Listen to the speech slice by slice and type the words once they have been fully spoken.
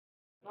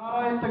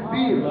نعرہ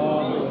تکبیر،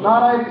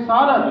 نعرہ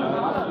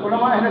رسالت،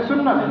 علماء اہل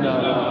سنت.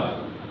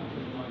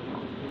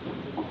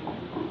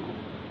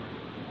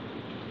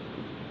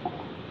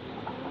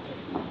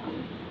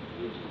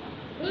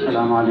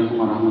 السلام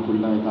علیکم ورحمۃ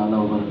اللہ تعالی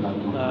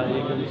وبرکاتہ.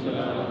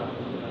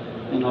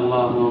 ان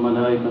اللہ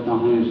وملائکتہ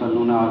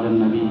یصلون علی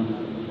النبی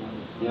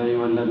یا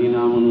ایھا الذین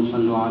آمنوا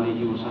صلوا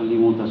علیہ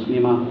وسلموا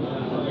تسلیما.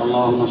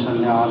 اللهم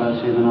صل علی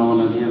سیدنا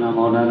ونبینا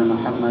مولانا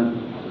محمد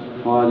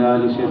وعلى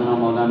آل سيدنا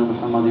مولانا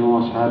محمد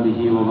وأصحابه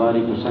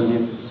وبارك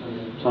وسلم.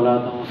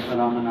 صلاة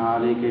وسلاما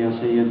عليك يا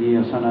سيدي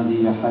يا سندي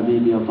يا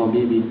حبيبي يا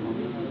طبيبي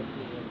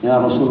يا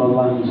رسول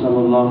الله صلى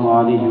الله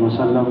عليه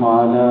وسلم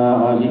وعلى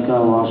آلك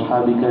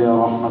وأصحابك يا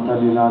رحمة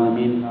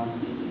للعالمين.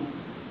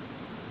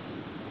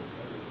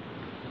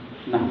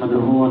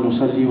 نحمده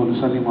ونصلي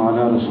ونسلم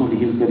على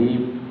رسوله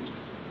الكريم.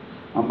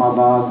 أما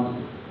بعد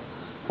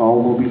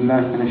فأعوذ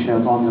بالله من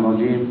الشيطان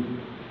الرجيم.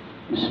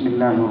 بسم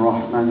الله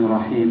الرحمن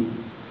الرحيم.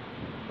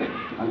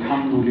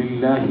 الحمد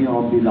لله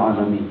رب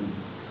العالمين.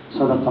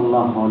 صدق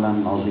الله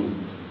مولانا العظيم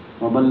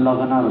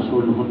وبلغنا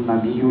رسوله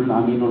النبي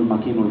الأمين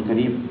المكين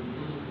الكريم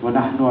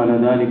ونحن على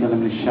ذلك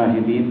لمن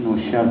الشاهدين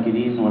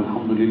والشاكرين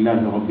والحمد لله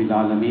رب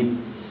العالمين.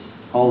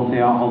 غوث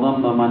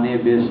اعظم بمانے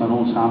بے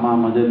سروں ساما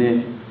مدد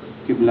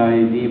قبلہ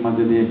دی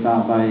مدد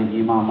کعبہ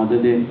ایما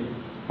مدد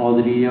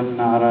قدریم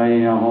نعرائے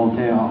یا غوث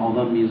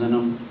اعظم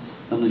میزنم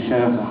تن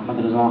شیخ احمد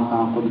رضا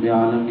خان قطب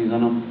عالم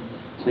میزنم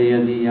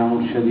سیدی یا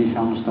مرشدی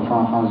شاہ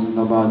مصطفیٰ خان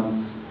زندہ باد.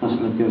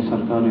 مسلک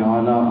سرکار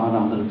اعلیٰ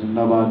اعلیٰ حضرت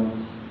زندہ باد.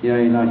 یا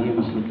الہی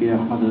مسلک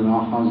احمد رضا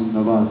خان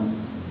زندہ باد.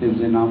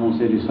 حفظ ناموں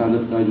سے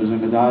رسالت کا جو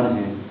ذمہ دار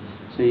ہے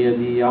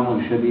سیدی یا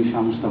مرشدی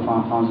شاہ مصطفیٰ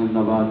خان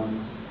زندہ باد.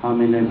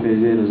 حامل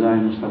فیض رضا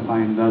مصطفیٰ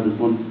امداد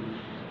کن.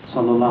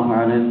 صلی اللہ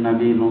علیہ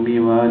النبی الامی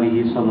وآلہ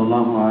صلی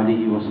اللہ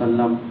علیہ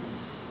وسلم.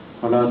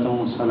 صلاۃ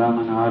و سلام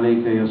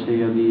علیک یا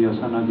سیدی یا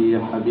سندی یا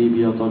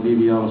حبیبی یا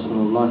طبیبی یا رسول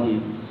اللہ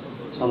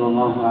صلی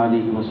اللہ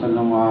علیہ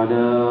وسلم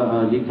وعلی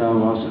آلک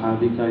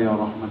واصحابک یا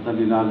رحمۃ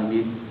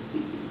للعالمین.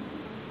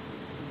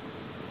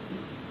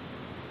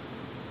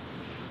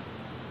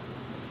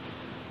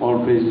 All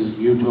praises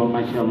due to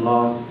Almighty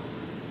Allah.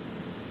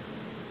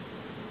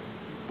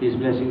 Peace,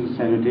 blessings,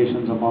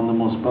 salutations upon the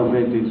most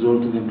perfect,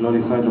 exalted and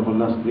glorified of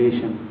Allah's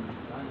creation,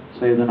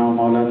 Sayyidina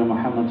Maulana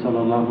Muhammad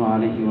sallallahu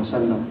alayhi wa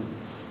sallam.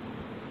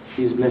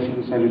 Peace,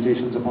 blessings,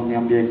 salutations upon the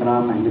Anbiya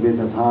Ikram, Ahl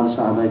Bayt Athhar,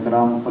 Sahaba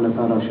Ikram,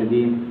 Khulafa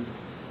Rashideen,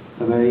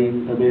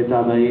 Tabi'in,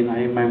 Tabi'in,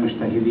 A'immah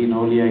Mujtahideen,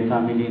 Awliya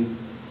Kamilin,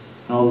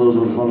 and all those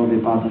who will follow their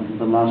path until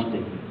the last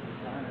day.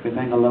 We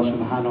thank Allah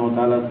subhanahu wa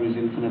ta'ala through His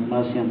infinite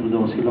mercy and through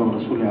the wasilah of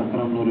Rasul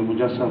Akram Noori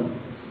Mujassam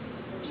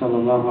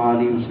sallallahu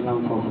alayhi wa sallam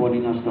for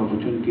affording us the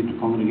opportunity to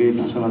congregate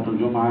in Salat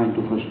al-Jummah and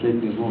to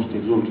frustrate His most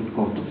exalted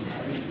court.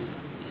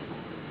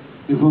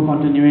 Before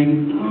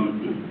continuing,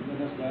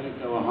 let us direct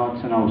our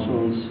hearts and our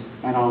souls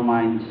and our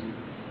minds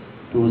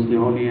towards the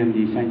holy and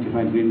the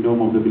sanctified green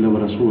dome of the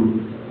beloved Rasul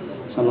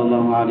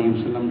sallallahu alayhi wa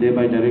sallam,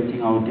 thereby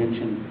directing our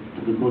attention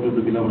to the court of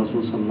the beloved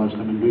Rasul sallallahu alayhi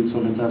wa sallam. And doing so,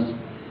 let us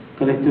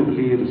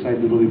collectively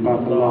recite the Ruhi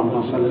Pak.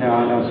 Allahumma salli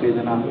ala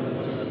Sayyidina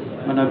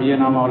wa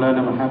Nabiyina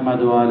Maulana Muhammad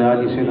wa ala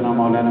ali Sayyidina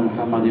Maulana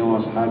Muhammad wa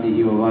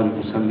ashabihi wa barik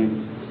wa sallim.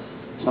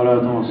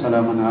 Salatu wa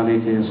salaman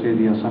alayka ya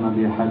Sayyidi ya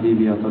Sanadi ya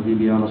Habibi ya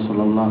Tabibi ya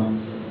Rasulullah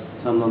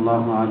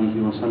sallallahu alayhi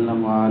wa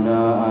sallam wa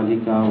ala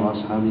alika wa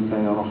ashabika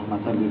ya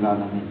rahmatan lil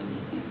alamin.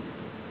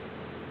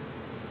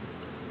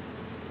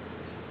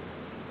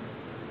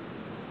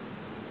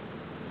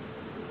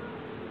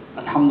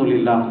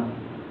 Alhamdulillah,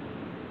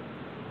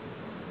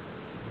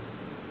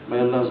 by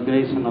Allah's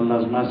grace and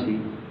Allah's mercy,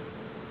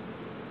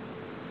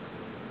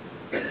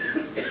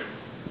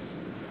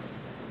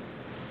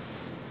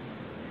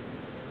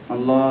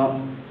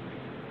 Allah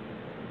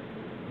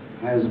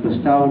has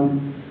bestowed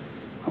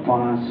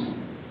upon us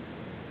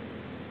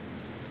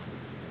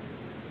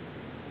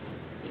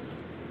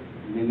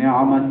the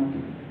ni'amat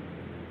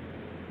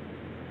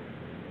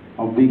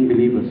of being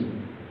believers,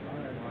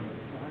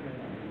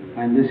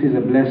 and this is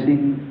a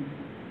blessing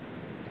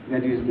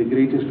that is the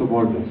greatest of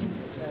all blessings.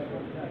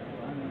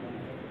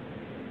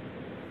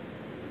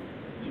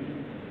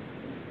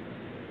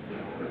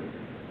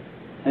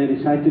 I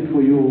recited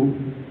for you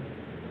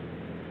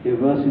a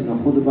verse in the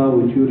khutbah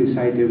which you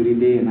recite every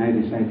day and I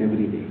recite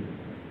every day.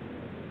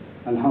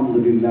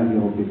 Alhamdulillahi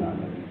Rabbil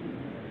Alameen.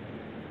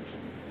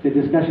 It's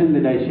a discussion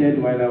that I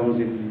shared while I was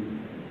in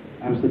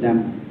Amsterdam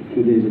a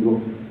few days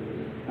ago,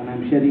 and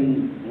I'm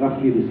sharing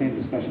roughly the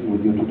same discussion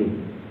with you today.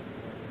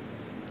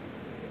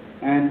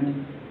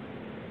 And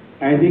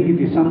I think it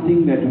is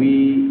something that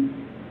we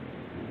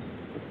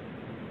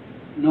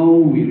know,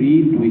 we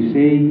read, we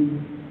say,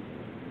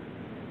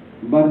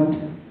 but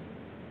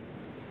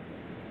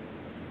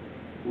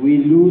we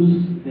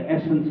lose the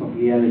essence of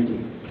reality.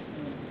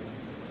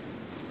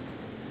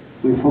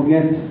 We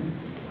forget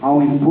how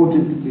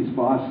important it is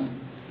for us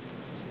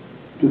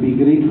to be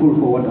grateful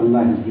for what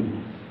Allah has given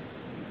us.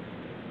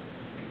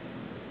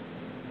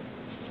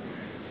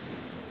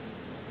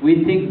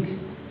 We think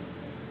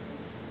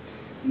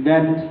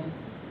that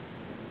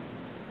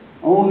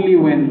only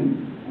when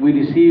we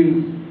receive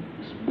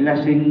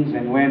blessings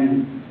and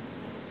when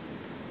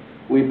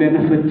we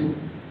benefit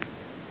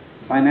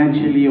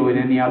financially or in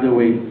any other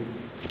way,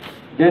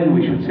 then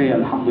we should say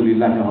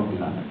Alhamdulillah Rabbil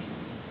Alamin.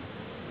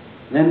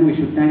 Then we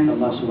should thank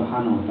Allah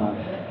subhanahu wa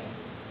ta'ala.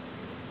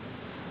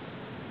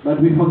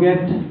 But we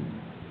forget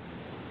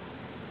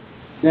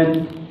that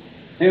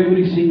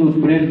every single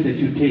breath that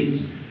you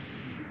take,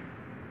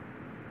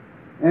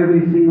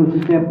 every single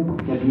step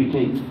that we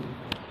take,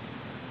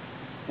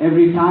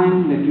 every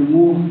time that you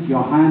move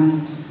your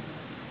hand,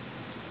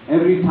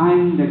 every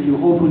time that you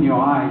open your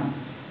eye,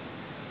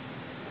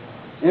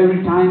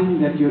 every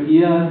time that your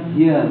ear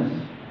hears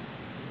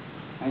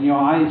and your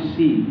eyes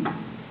see,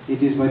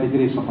 it is by the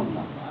grace of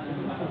Allah.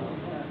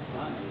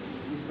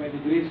 It is by the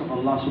grace of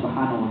Allah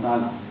subhanahu wa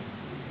ta'ala.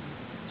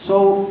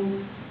 So,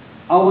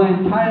 our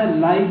entire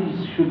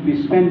lives should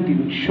be spent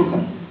in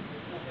shukr.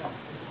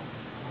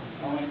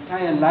 Our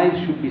entire lives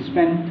should be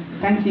spent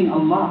thanking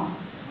Allah.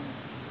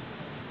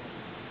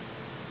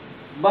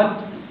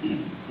 But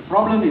the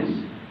problem is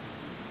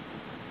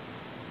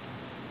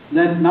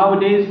that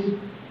nowadays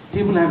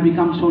people have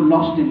become so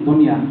lost in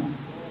dunya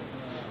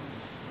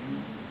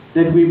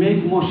that we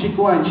make more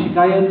shikwa and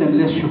shikayat and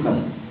less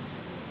shukr.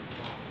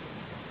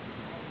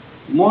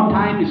 More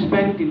time is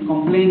spent in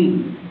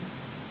complaining.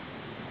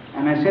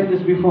 And I said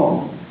this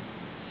before.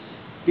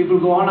 People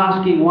go on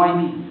asking, why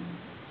me?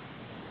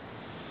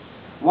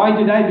 Why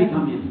did I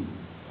become ill?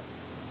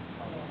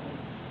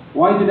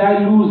 Why did I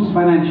lose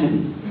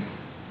financially?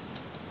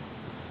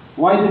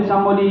 Why did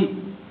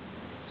somebody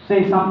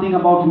say something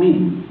about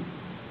me?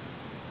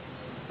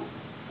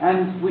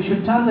 And we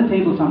should turn the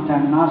table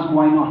sometime and ask,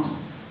 why not?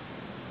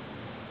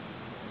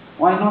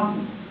 Why not?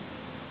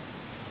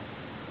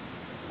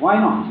 Why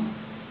not?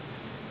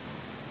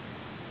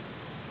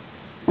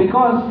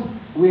 Because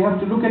we have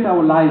to look at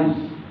our lives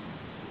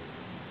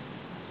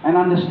and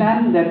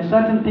understand that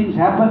certain things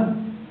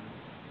happen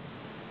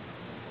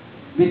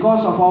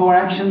because of our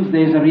actions.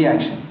 There is a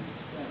reaction.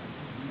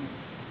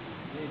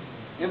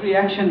 Every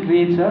action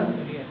creates a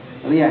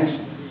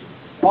reaction,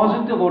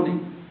 positive or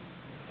negative.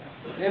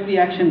 Every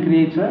action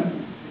creates a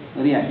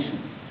reaction.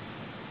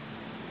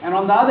 And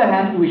on the other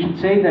hand, we should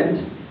say that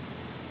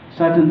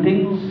certain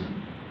things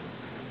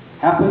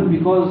happen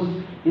because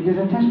it is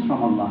a test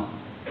from Allah.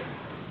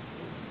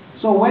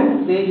 So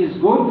when there is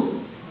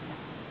good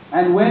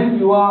and when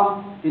you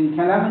are in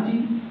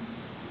calamity,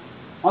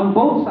 on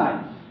both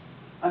sides,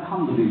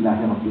 Alhamdulillah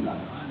Rabbil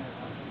Alamin.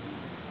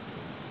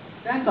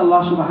 Thank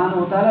Allah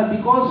subhanahu wa ta'ala,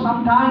 because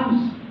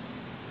sometimes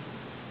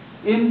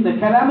in the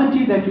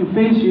calamity that you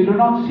face, you do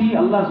not see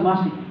Allah's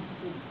mercy.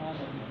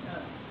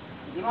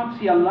 You do not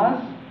see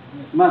Allah's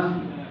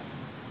mercy.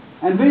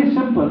 And very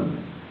simple.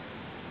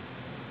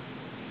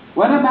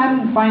 When a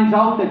man finds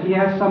out that he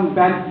has some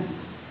bad,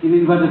 in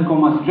inverted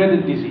commas,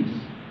 dreaded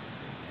disease,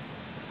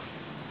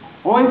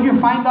 or if you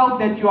find out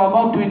that you are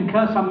about to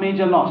incur some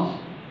major loss,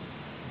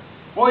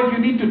 or if you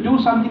need to do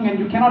something and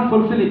you cannot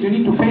fulfill it, you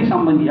need to pay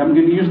somebody, I'm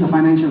going to use the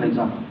financial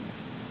example,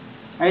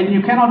 and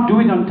you cannot do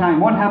it on time,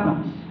 what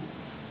happens?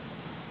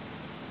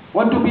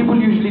 What do people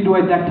usually do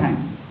at that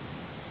time?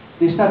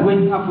 They start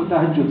waking up for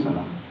tahajjud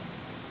salah,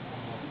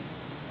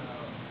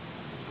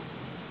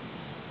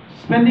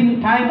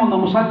 spending time on the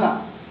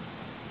musalla.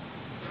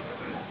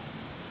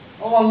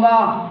 Oh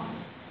Allah,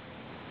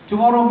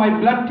 tomorrow my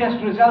blood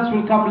test results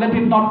will come, let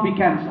it not be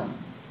cancer.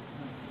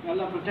 May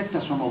Allah protect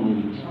us from all the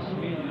weaknesses.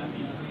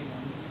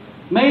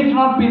 May it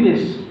not be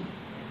this.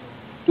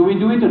 Do we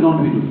do it or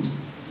don't we do it?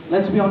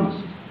 Let's be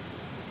honest.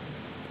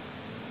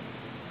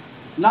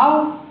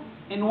 Now,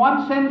 in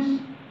one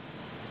sense,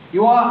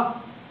 you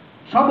are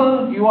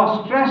troubled, you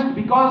are stressed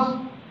because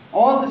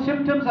all the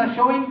symptoms are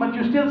showing, but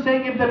you're still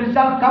saying if the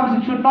result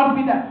comes, it should not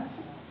be that.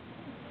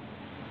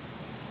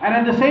 And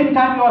at the same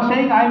time you are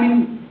saying, I'm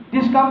in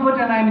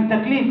discomfort and I'm in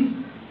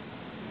taklif.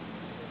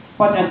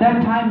 But at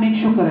that time make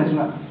shukr as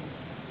well.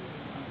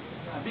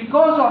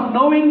 Because of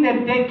knowing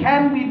that there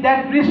can be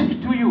that risk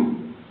to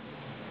you,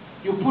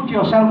 you put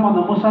yourself on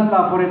the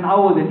musalla for an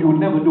hour that you would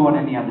never do on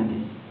any other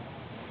day.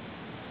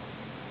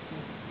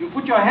 You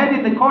put your head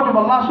in the court of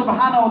Allah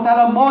subhanahu wa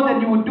ta'ala more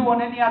than you would do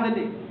on any other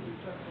day.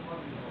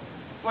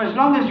 For as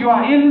long as you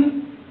are ill,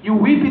 you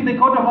weep in the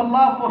court of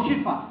Allah for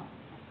shifa.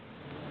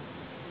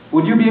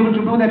 Would you be able to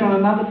do that on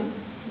another day?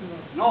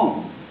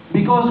 No,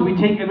 because we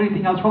take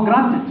everything else for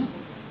granted.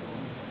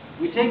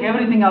 We take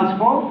everything else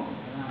for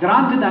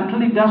granted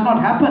until it does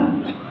not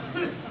happen.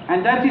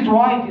 And that is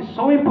why it is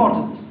so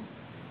important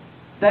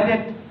that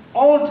at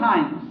all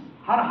times,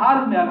 har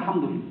hal mein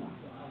alhamdulillah.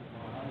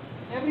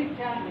 Every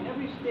time, in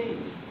every stage,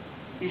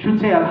 you should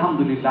say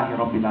Alhamdulillah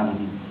Rabbil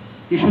Alamin.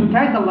 You should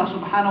thank Allah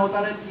subhanahu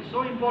wa ta'ala. It is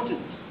so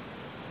important.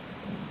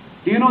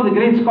 Do you know the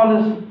great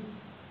scholars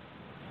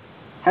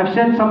have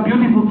said some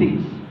beautiful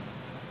things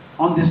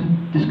on this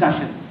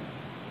discussion?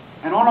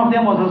 And one of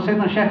them was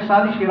Hazrat Shaykh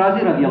Sadi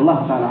Shirazi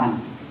radiallahu ta'ala anhu.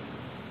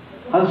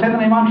 Hazrat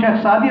Imam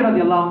Shaykh Sadi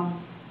radiallahu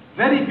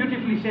very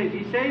beautifully says,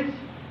 he says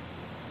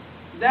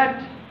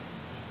that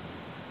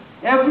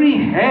every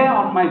hair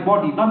on my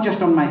body, not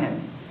just on my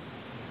head,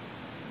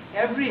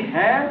 every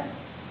hair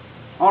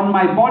on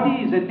my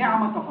body is a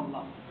ni'mat of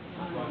Allah.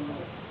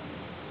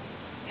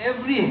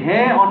 Every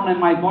hair on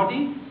my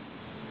body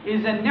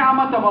is a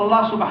ni'mat of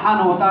Allah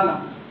subhanahu wa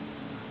ta'ala.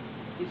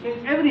 He says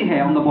every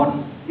hair on the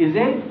body is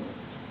a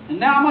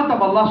ni'mat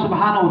of Allah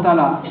subhanahu wa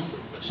ta'ala.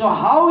 So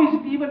how is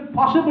it even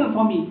possible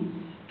for me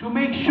to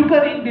make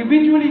shukr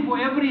individually for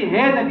every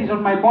hair that is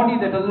on my body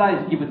that Allah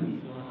has given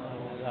me?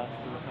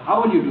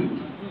 How will you do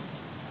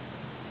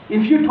it?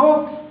 If you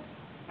talk,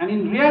 and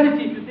in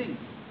reality if you think,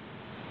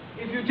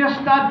 if you just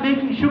start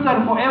making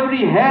shukr for every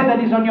hair that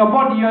is on your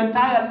body, your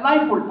entire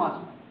life will pass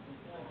by.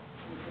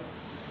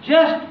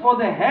 Just for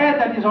the hair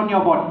that is on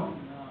your body.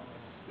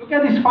 Look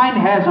at these fine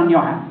hairs on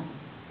your hand.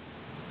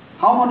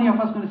 How many of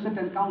us are going to sit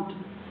and count?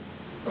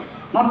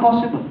 Not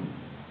possible.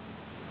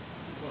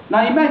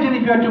 Now imagine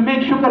if you had to make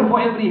shukr for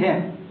every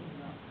hair.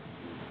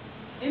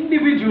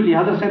 Individually,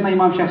 Hazrat Sayyidina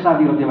Imam Shaykh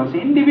Sadi radiallahu anhu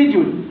say,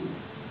 individually.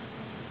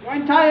 Your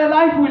entire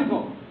life will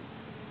go.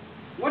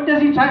 What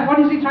is he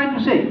trying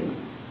to say?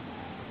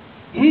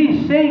 He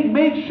is saying,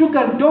 make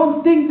shukr,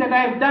 don't think that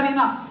I have done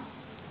enough.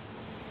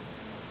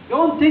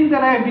 Don't think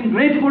that I have been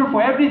grateful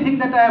for everything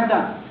that I have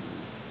done.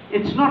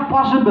 It's not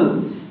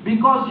possible,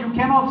 because you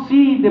cannot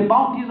see the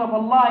bounties of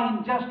Allah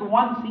in just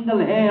one single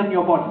hair on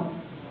your body.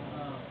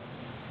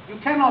 You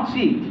cannot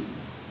see it.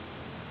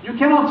 You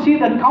cannot see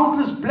the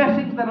countless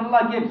blessings that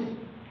Allah gives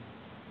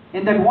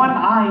in that one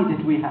eye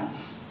that we have.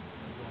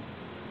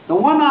 The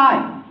one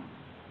eye.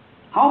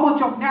 How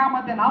much of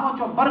ni'mat and how much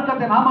of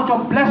barakat and how much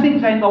of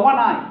blessings are in the one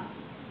eye.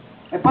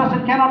 A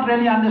person cannot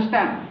really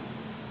understand.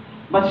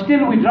 But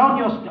still we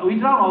drown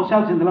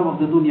ourselves in the love of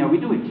the dunya. We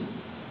do it.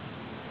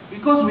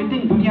 Because we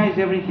think dunya is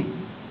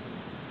everything.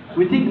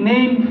 We think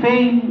name,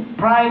 fame,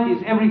 pride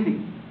is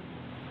everything.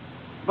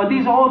 But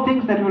these are all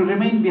things that will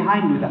remain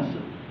behind with us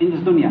in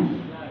this dunya.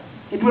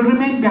 It will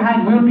remain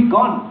behind. We will be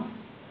gone.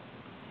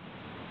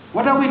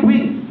 What are we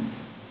doing?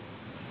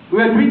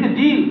 We are doing a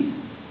deal.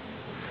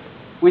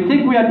 We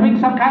think we are doing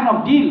some kind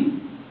of deal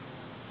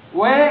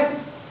where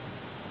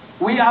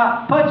we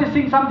are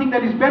purchasing something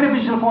that is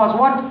beneficial for us.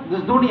 What?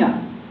 This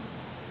dunya.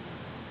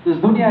 This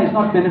dunya is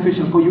not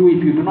beneficial for you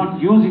if you do not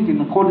use it in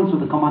accordance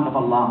with the command of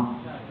Allah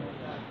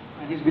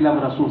and His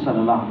beloved Rasul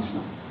sallallahu alaihi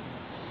wasallam.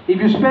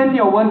 If you spend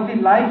your worldly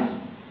life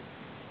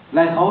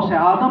like how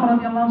Adam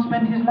radiallahu anhu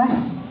spent his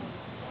life,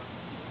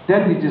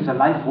 then it is a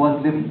life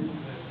worth living.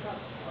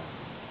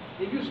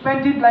 If you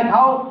spent it like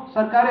how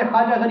Sarkar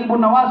Khaja Gharibun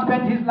Nawaz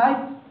spent his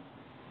life,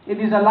 it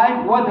is a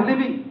life worth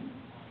living.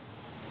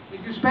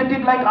 If you spent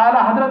it like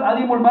Ala Hazrat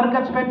Alimul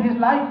Barakat spent his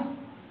life,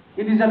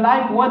 it is a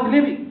life worth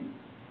living.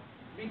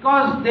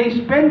 Because they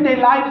spent their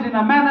lives in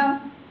a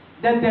manner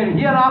that their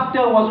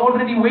hereafter was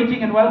already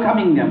waiting and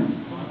welcoming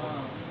them.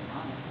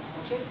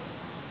 Okay?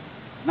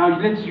 Now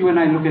let's you and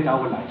I look at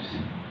our lives.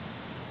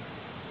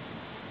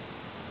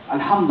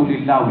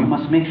 Alhamdulillah, we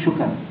must make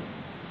shukr.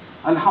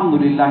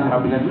 Alhamdulillah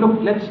Rabbil Alamin.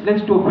 Look,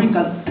 let's do a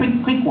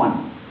quick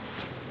one.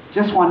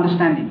 Just for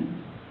understanding.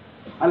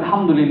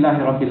 Alhamdulillah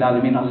Rabbil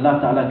Alamin. Allah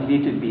Ta'ala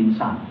created me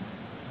insan.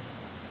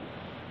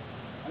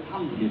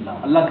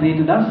 Alhamdulillah. Allah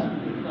created us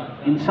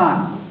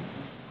insan.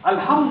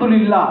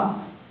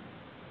 Alhamdulillah.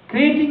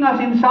 Creating us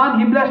insan,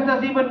 He blessed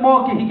us even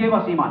more. He gave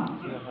us iman.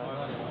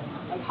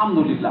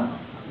 Alhamdulillah.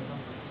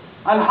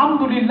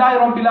 Alhamdulillah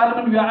Rabbil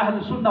Alamin. We are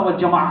Ahl Sunnah wal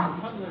Jama'ah.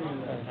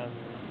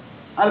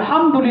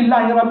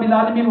 Alhamdulillah Rabbil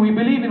Alamin. We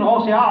believe in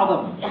Ghaus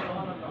A'zam.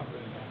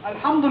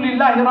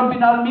 Alhamdulillah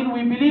Rabbil Alamin.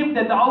 We believe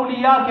that the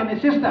awliya can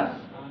assist us.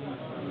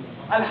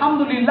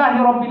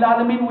 Alhamdulillah Rabbil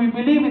Alamin. We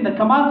believe in the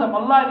commands of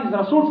Allah and His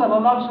Rasul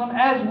sallallahu alaihi wasallam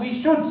as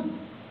we should.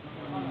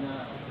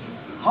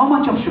 How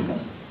much of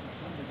shukr?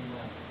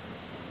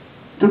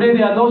 Today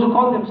there are those who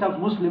call themselves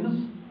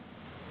Muslims,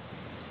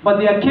 but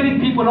they are killing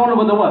people all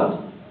over the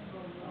world.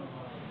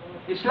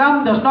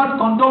 Islam does not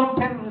condone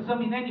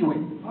terrorism in any way.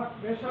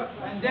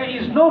 And there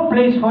is no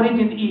place for it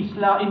in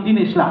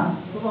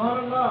Islam.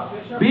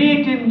 Be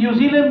it in New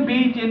Zealand,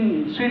 be it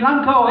in Sri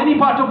Lanka or any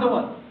part of the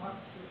world.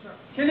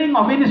 Killing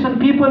of innocent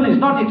people is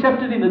not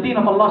accepted in the deen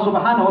of Allah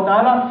subhanahu wa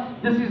ta'ala.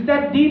 This is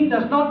that deen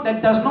that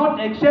does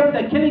not accept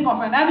the killing of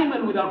an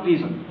animal without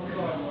reason.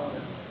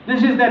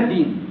 This is that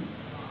deen.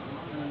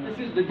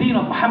 This is the deen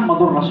of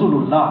Muhammadur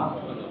Rasulullah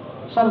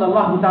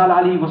sallallahu ta'ala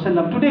alayhi wa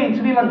sallam. Today in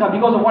Sri Lanka,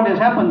 because of what has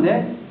happened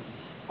there,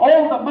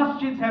 all the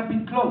masjids have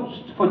been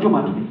closed for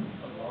Jummah today.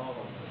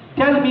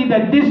 Tell me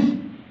that this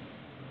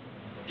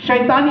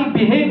shaitani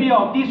behavior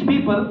of these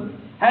people,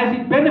 has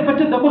it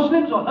benefited the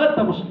Muslims or hurt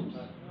the Muslims?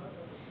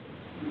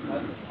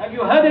 Have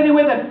you heard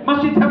anywhere that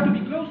masjids have to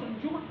be closed on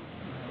Jummah?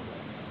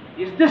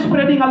 Is this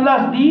spreading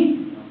Allah's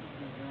deen?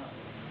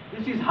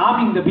 This is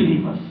harming the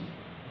believers.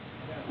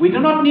 We do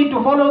not need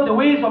to follow the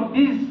ways of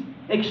these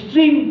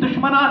extreme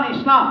dushmanan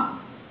Islam.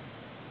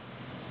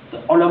 The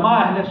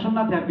Allama Ahl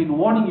Sunnah have been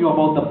warning you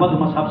about the Bad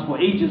Mazhabs for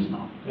ages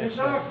now.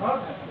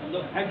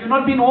 Have you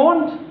not been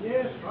warned?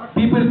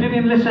 People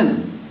didn't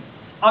listen.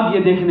 Ab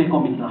ye dekhne ko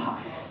mil raha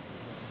hai.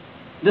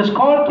 This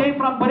call came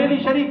from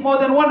Bareilly Sharif more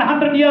than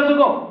 100 years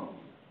ago.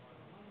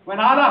 When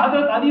Ala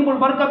Hazrat Alimul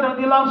Barakat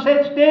radiallahu anhu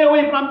said, stay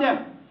away from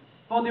them,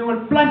 for they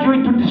will plunge you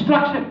into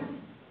destruction.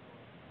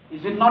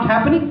 Is it not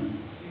happening?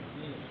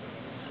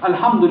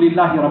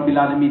 Alhamdulillahi Rabbil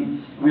Alameen.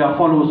 We are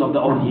followers of the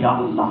awliya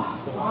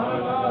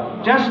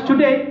Allah. Just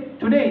today,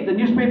 the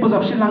newspapers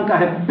of Sri Lanka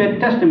have bear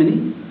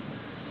testimony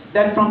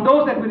that from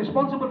those that were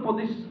responsible for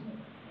this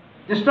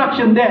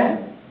destruction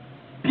there,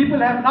 people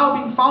have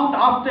now been found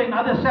after in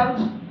other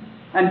cells,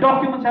 and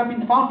documents have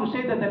been found to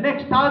say that the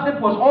next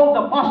target was all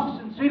the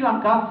mosques in Sri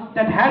Lanka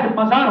that had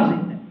mazars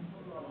in them.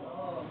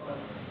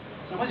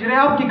 समझ रहे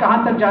आप कि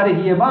कहां तक जा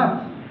रही है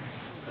बात?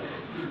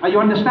 Are you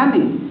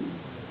understanding?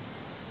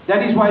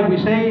 That is why we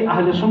say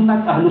Ahl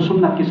Sunnah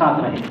ke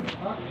saath rahe.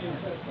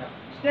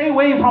 Stay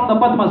away from the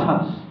bad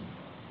mazhabs.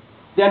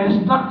 They are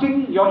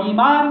destructing your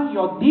iman,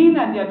 your deen,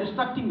 and they are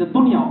destructing the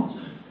dunya also,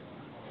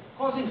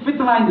 causing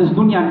fitna in this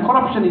dunya and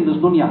corruption in this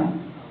dunya.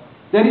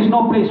 There is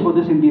no place for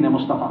this in Deen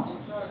Mustafa.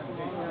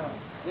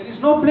 There is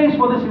no place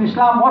for this in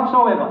Islam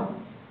whatsoever.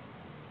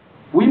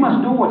 We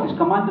must do what is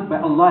commanded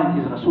by Allah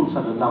and His Rasul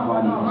sallallahu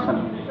alaihi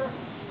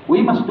wasallam.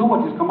 We must do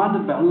what is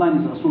commanded by Allah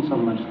and His Rasul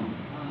sallallahu alaihi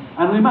wasallam.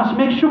 And we must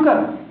make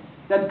shukr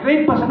that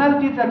great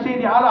personalities like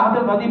Sayyidi Ala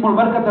Hazrat Adimul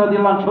Barakat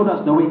radiallahu anh showed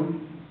us the way.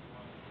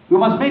 We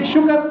must make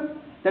shukr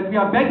that we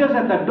are beggars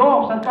at the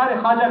door of Sarkar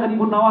Khaja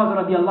Gharibul Nawaz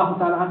radiallahu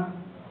ta'ala.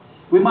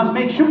 We must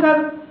make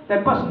shukr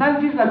that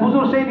personalities like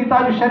Huzur Sayyidi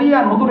Taj Sharia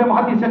and Huzur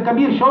Muhaddis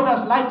Kabir showed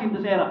us light in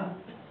this era.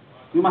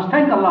 We must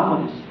thank Allah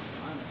for this.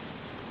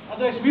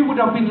 Otherwise we would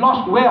have been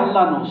lost where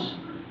Allah knows.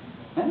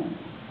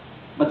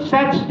 But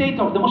sad state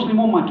of the Muslim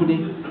Ummah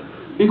today,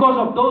 because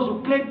of those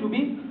who claim to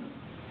be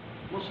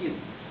Muslim.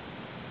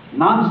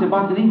 Naan se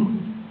baat nahi.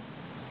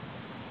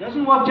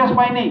 Doesn't work just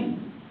by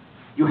name.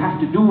 You have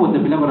to do what the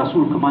beloved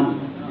Rasul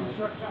commanded.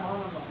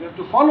 You have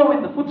to follow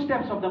in the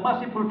footsteps of the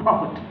merciful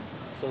Prophet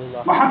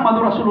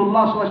Muhammadur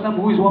Rasulullah sallallahu alaihi wasallam,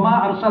 who is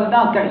وَمَا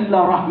أَرْسَلْنَاكَ إِلَّا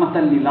رَحْمَةً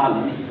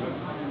لِلْعَالَمِينَ.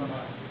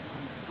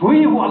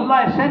 He who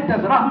Allah has sent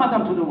as rahmat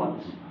unto the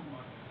worlds.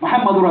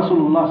 Muhammadur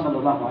Rasulullah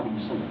sallallahu alaihi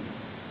wasallam.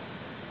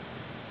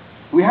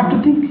 We have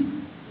to think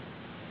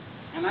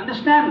and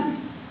understand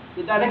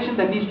the direction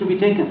that needs to be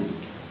taken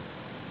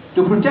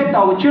to protect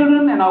our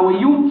children and our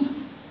youth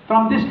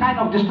from this kind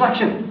of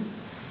destruction.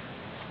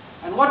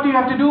 And what do you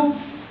have to do?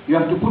 You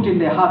have to put in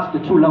their hearts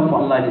the true love for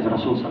Allah and His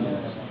Rasul sallallahu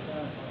alaihi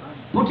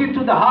wasallam. Put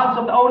into the hearts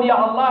of the awliya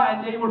Allah,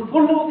 and they will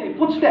follow their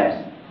footsteps,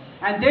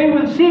 and they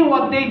will see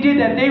what they did,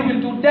 and they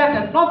will do that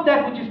and not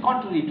that which is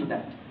contrary to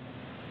that.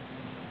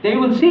 They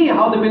will see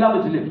how the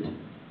beloveds lived,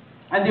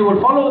 and they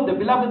will follow the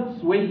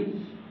beloveds' ways.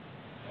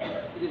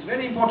 It is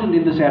very important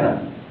in this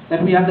era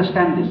that we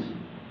understand this.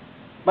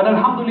 But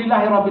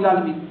Alhamdulillahi Rabbil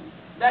Alameen,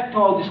 back to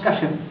our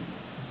discussion.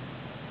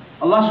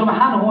 Allah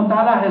subhanahu wa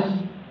ta'ala has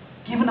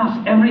given us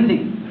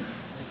everything.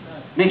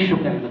 Make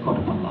shukr in the court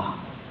of Allah.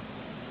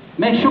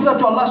 Make shukr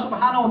to Allah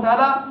subhanahu wa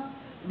ta'ala,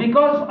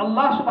 because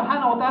Allah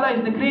subhanahu wa ta'ala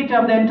is the creator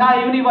of the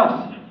entire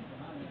universe.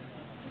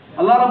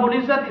 Allah Rabbul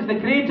Izzat is the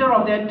creator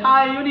of the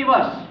entire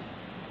universe.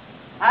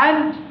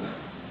 And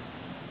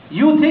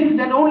you think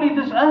that only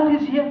this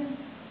earth is here?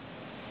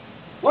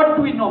 What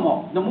do we know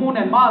more? The moon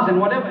and Mars and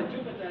whatever,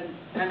 Jupiter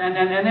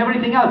and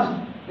everything else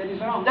that is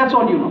around. That's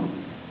all you know.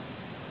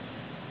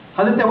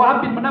 Hazrat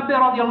Wahab bin Munabbih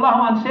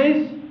radiallahu anh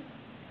says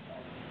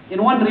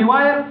in one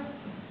riwayah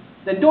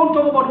that don't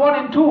talk about 1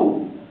 and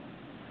 2.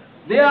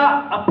 There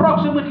are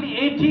approximately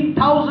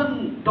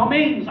 18,000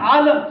 domains,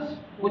 alams,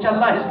 which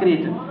Allah has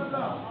created.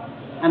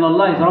 And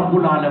Allah is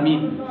Rabbul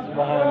Alameen.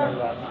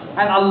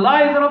 And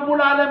Allah is Rabbul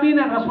Alameen,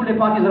 and Rasul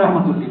Pak is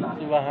Rahmatullah.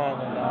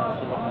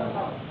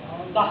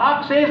 The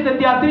Haq says that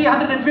there are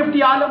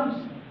 350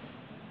 alams.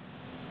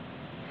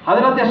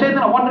 Hazrat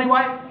Sayyidina, one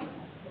riwayat.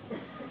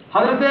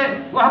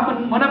 Hazrat Wahab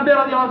bin Munabbih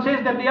radiallahu anh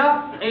says that there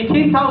are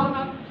 18,000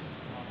 alams.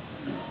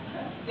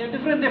 There are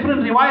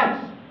different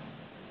riwayats.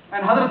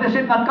 And Hazrat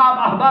Sayyidina Ka'b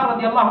Ahbar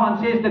radiallahu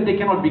anh says that they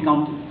cannot be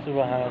counted.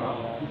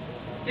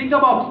 Think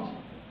about it.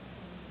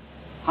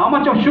 How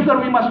much of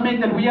shukr we must make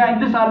that we are in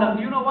this alam.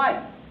 Do you know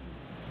why?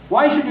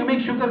 Why should you make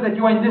shukr that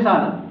you are in this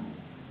alam?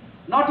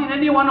 Not in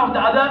any one of the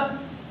other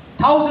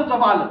thousands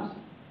of alams.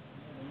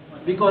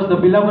 Because the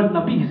beloved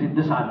Nabi is in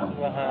this alam.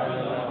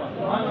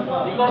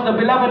 Because the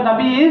beloved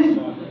Nabi is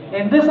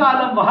in this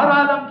alam. Har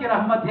alam ki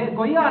rahmat hai,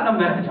 koi alam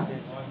mein reh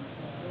jate.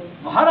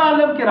 Har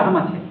alam ki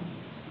rahmat hai,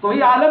 koi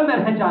alam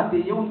mein reh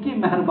jate. Ye unki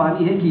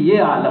mehrbani hai ki ye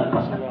alam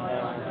pasand.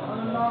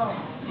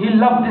 He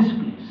loved this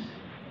place.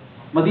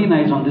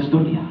 Medina is on this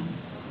dunya.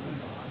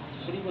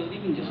 So he was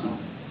reading just now.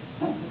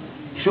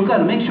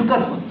 Shukr, make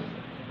shukr for this.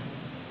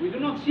 We do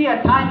not see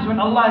at times when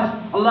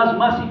Allah's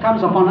mercy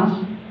comes upon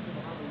us.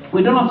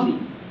 We do not see.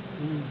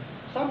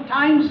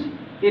 Sometimes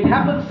it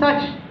happens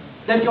such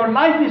that your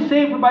life is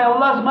saved by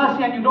Allah's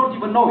mercy and you don't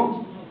even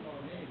know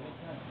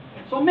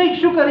it. So make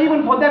shukr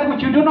even for that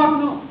which you do not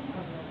know.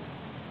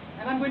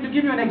 And I'm going to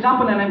give you an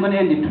example, and I'm going to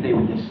end it today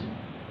with this.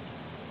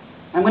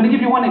 I'm going to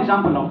give you one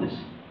example of this.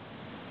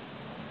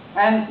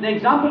 And the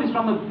example is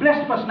from a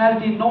blessed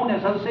personality known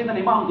as Hazrat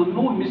Sayyidina Imam Abdul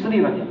Noon Misri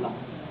radiallahu.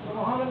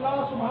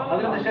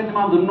 Hazrat Sayyidina Imam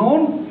Abdul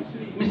Noon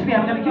Misri.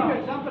 I'm going to give you an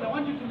example. I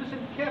want you to listen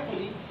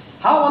carefully.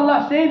 How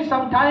Allah saves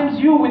sometimes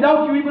you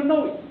without you even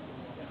knowing.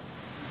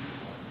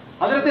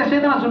 Hazrat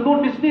Sayyidina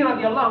Zunnun Misri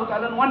radiallahu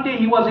ta'ala, one day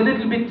he was a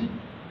little bit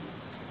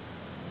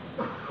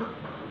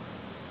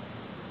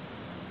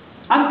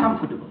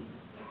uncomfortable.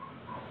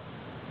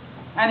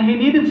 And he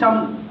needed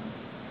some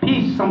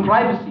peace, some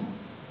privacy.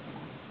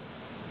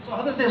 So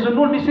Hazrat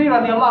Zunnun Misri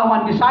radiallahu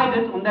anh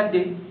decided on that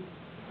day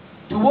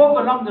to walk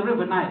along the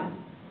river Nile.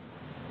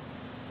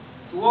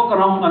 To walk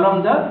along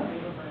the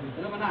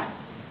river Nile.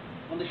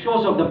 On the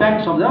shores of the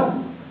banks of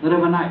the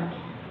river Nile.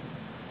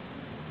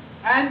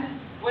 And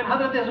when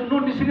Hazrat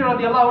Zunnun Misri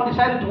radiallahu anh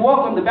decided to walk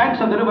on the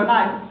banks of the river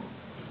Nile,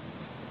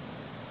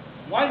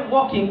 while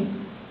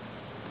walking,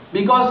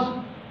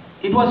 because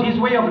it was his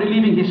way of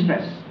relieving his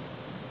stress,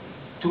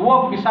 to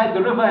walk beside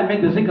the river and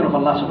make the zikr of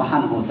Allah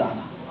subhanahu wa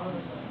ta'ala.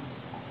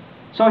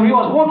 So he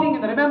was walking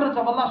in the remembrance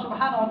of Allah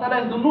subhanahu wa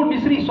ta'ala, and Zunnun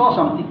Misri saw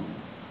something.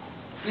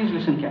 Please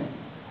listen carefully.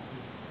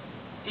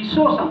 He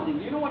saw something.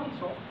 Do you know what he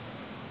saw?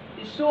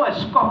 He saw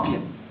a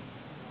scorpion.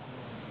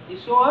 He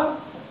saw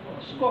a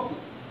scorpion.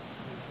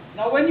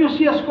 Now when you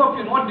see a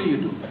scorpion, what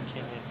do?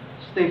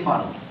 Stay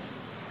far away.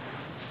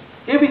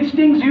 If it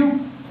stings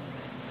you,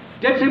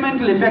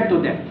 detrimental effect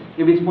of death.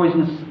 If it's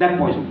poisonous, that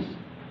poisonous.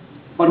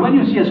 But when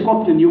you see a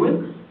scorpion, you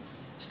will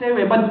stay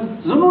away. But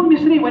Zunnun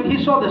Misri, when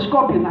he saw the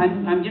scorpion,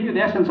 I'm giving you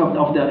the essence of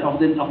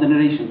the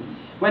narration.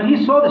 When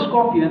he saw the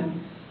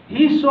scorpion,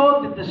 he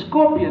saw that the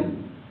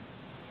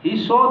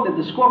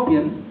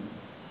scorpion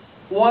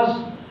was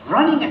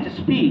running at a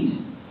speed.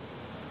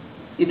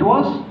 It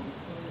was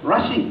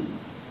rushing.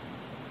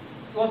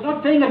 It was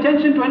not paying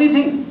attention to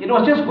anything. It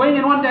was just going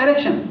in one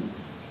direction.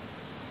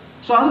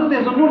 So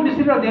Hazrat Zunnun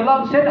Misri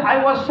radiallahu anh said,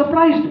 I was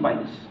surprised by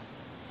this.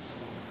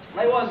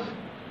 I was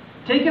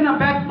taken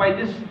aback by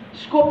this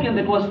scorpion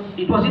it was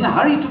in a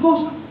hurry to go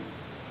somewhere.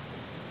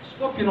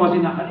 Scorpion was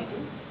in a hurry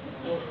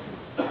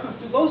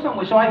to go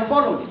somewhere. So I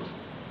followed it.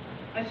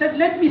 I said,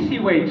 let me see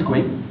where it's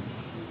going.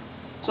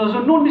 So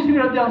Zunnun Misri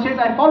radiallahu anh says,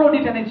 I followed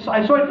it and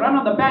I saw it run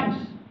on the banks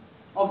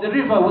of the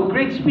river with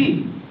great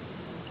speed.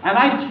 And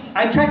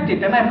I tracked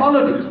it and I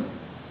followed it.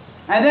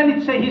 And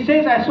then he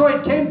says, I saw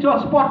it came to a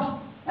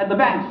spot at the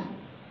banks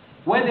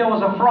where there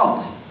was a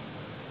frog.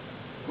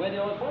 Where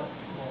there was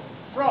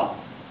a frog.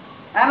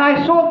 And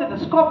I saw that the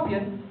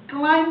scorpion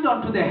climbed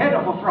onto the head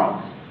of a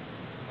frog.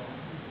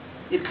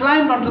 It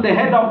climbed onto the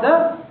head of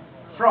the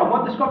frog.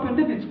 What the scorpion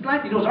did,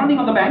 it was running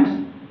on the banks.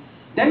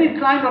 Then it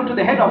climbed onto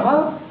the head of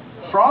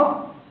a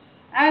frog.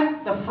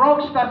 And the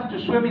frog started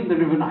to swim in the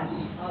river Nile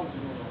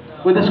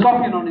with the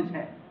scorpion on its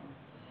head.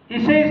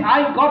 He says,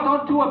 I got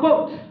onto a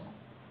boat.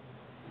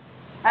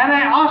 And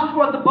I asked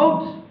for the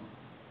boat,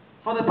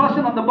 for the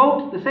person on the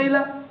boat, the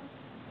sailor,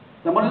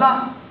 the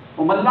mullah,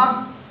 or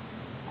mullah.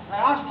 I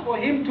asked for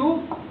him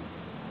to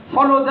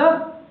follow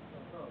the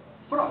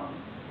frog.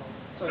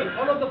 So he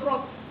followed the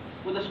frog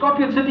with the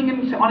scorpion sitting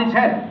on its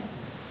head.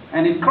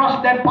 And it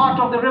crossed that part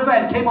of the river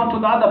and came onto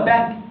the other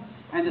bank,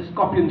 and the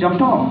scorpion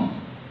jumped off.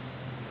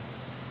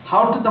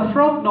 How did the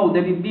frog know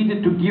that it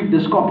needed to give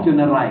the scorpion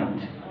a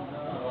ride?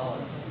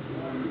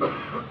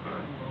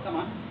 Come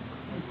on.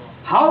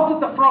 How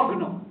did the frog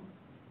know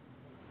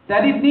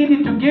that it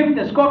needed to give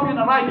the scorpion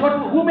a ride?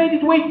 Who made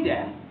it wait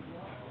there?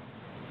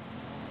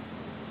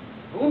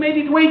 Who made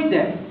it wait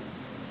there?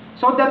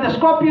 So that the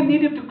scorpion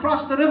needed to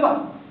cross the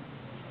river.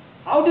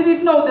 How did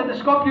it know that the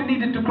scorpion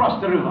needed to cross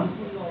the river?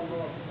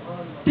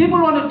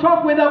 People want to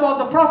talk whether about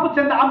the prophets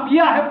and the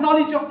Anbiya have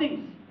knowledge of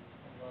things.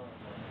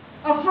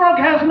 A frog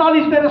has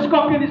knowledge that a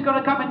scorpion is going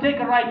to come and take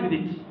a ride with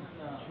it.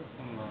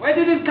 Where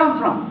did it come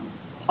from?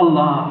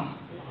 Allah.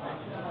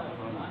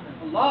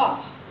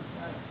 Allah.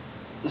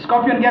 The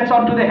scorpion gets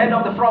onto the head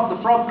of the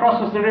frog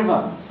crosses the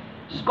river.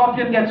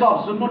 Scorpion gets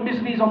off. Zunnun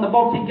Misri is on the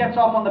boat, he gets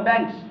off on the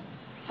banks,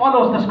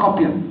 follows the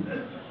scorpion.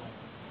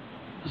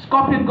 The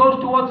scorpion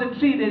goes towards a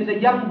tree. There is a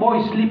young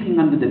boy sleeping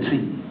under the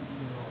tree.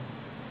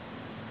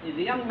 There's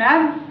a young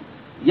man,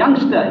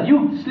 youngster,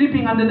 youth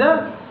sleeping under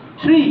the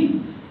tree.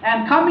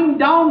 And coming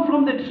down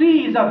from the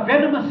tree is a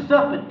venomous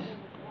serpent.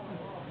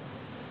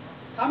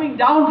 Coming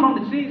down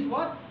from the tree is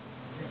what?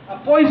 A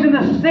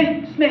poisonous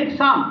snake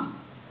sound.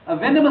 A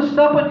venomous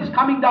serpent is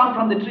coming down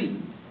from the tree.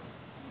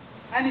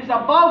 And is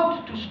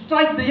about to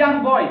strike the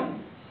young boy.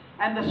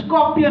 And the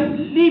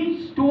scorpion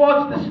leaps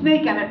towards the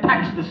snake and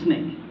attacks the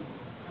snake.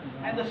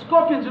 And the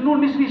scorpion, Zunnun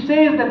Misri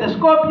says that the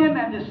scorpion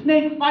and the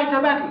snake fight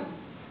a battle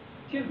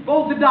till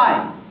both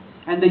die.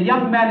 And the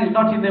young man is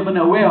not even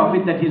aware of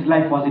it, that his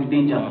life was in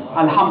danger.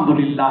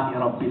 Alhamdulillah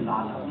Rabbil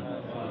Alameen.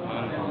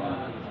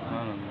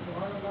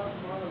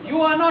 You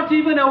are not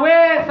even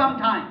aware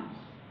sometimes.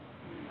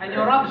 And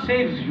your Rabb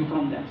saves you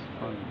from that.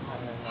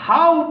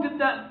 How did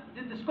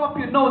the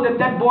scorpion know that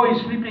that boy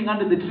is sleeping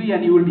under the tree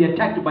and he will be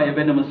attacked by a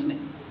venomous snake?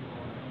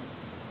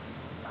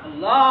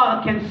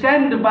 Allah can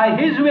send by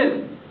His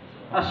will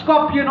a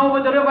scorpion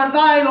over the river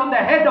Nile on the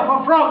head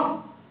of a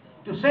frog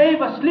to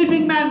save a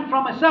sleeping man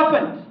from a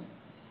serpent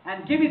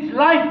and give its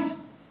life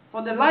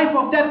for the life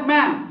of that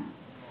man.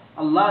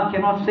 Allah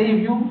cannot save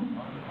you.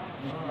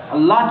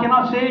 Allah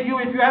cannot save you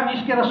if you have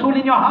Ishq Rasul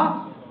in your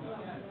heart.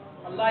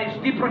 Allah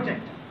is the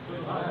protector.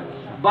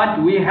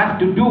 But we have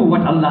to do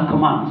what Allah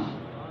commands.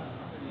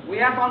 We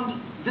have on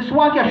this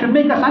waqia should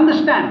make us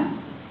understand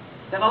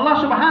that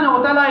Allah subhanahu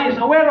wa ta'ala is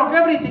aware of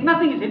everything.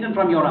 Nothing is hidden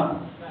from your Rabb.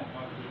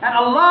 And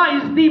Allah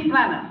is the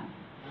planner.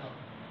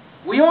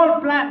 We all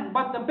plan,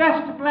 but the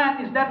best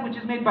plan is that which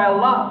is made by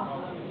Allah.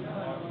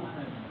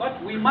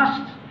 But we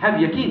must have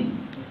yaqeen.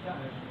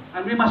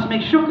 And we must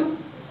make shukr.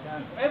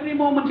 Every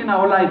moment in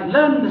our life,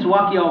 learn this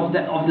waqia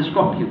of the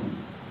scorpion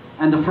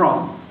and the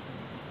frog.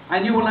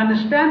 And you will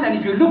understand, and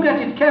if you look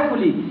at it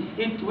carefully,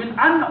 it will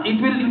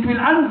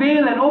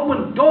unveil and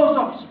open doors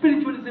of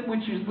spiritualism,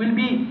 which will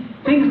be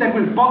things that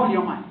will boggle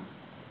your mind.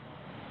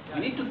 We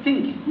need to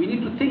think. We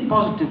need to think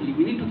positively.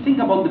 We need to think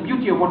about the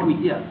beauty of what we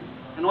hear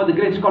and what the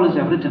great scholars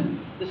have written.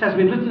 This has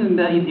been written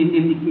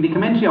in the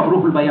commentary of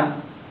Ruhul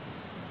Bayaan.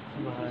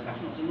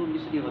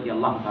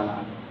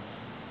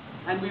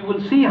 And we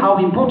will see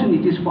how important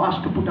it is for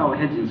us to put our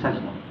heads in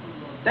sajda.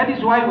 That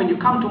is why when you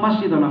come to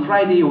masjid on a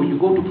Friday or you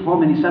go to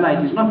perform any salah,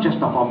 it is not just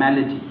a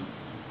formality.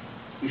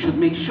 You should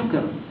make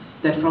shukr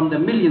that from the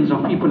millions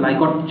of people I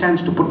got a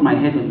chance to put my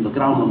head in the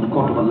ground on the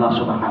court of Allah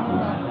subhanahu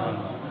wa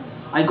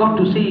ta'ala. I got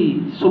to say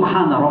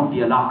Subhana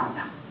Rabbiyal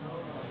A'la.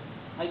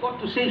 I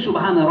got to say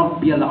Subhana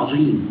Rabbiyal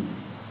Azim.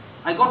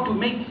 I got to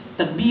make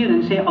takbir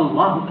and say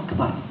Allahu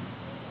Akbar.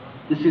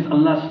 This is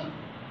Allah's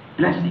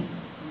blessing.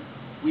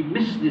 We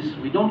miss this.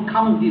 We don't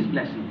count these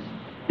blessings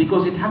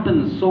because it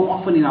happens so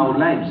often in our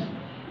lives.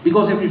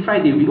 Because every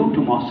Friday we go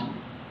to mosque,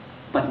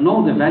 but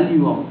know the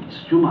value of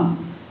Jummah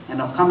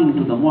and of coming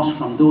to the mosque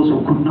from those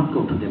who could not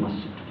go to the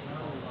masjid today.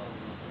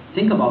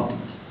 Think about it.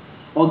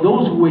 Or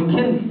those who were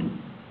killed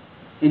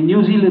in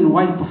New Zealand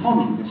while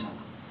performing this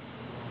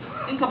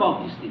salah. Think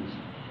about these things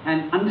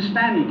and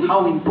understanding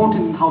how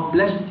important and how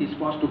blessed it is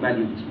for us to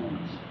value these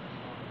moments.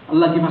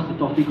 Allah give us the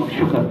tawfiq of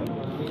shukr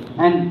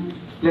and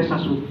bless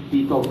us with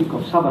the tawfiq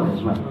of sabr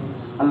as well.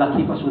 Allah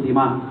keep us with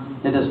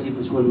iman. Let us keep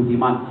this world with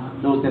iman.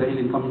 Those that are ill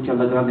in community,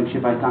 Allah grant them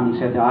shifa kamil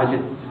sayyid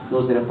ajit.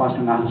 Those that are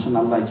fasting Ahlul Sunnah,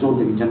 Allah exalt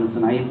them in Jannat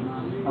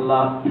al-Na'im.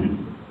 Allah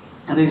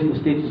raise the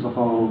status of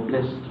our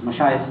blessed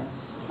mashayikh,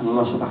 and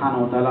Allah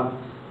subhanahu wa ta'ala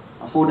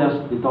afford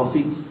us the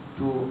tawfiq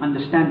to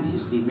understand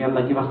His deen. May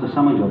Allah give us the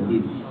samaj of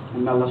deen.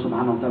 And may Allah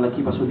subhanahu wa ta'ala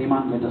keep us with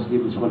iman. Let us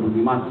live this world with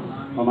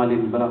iman. Wa ma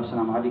lil balagh.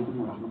 Assalamu alaikum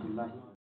wa rahmatullahi.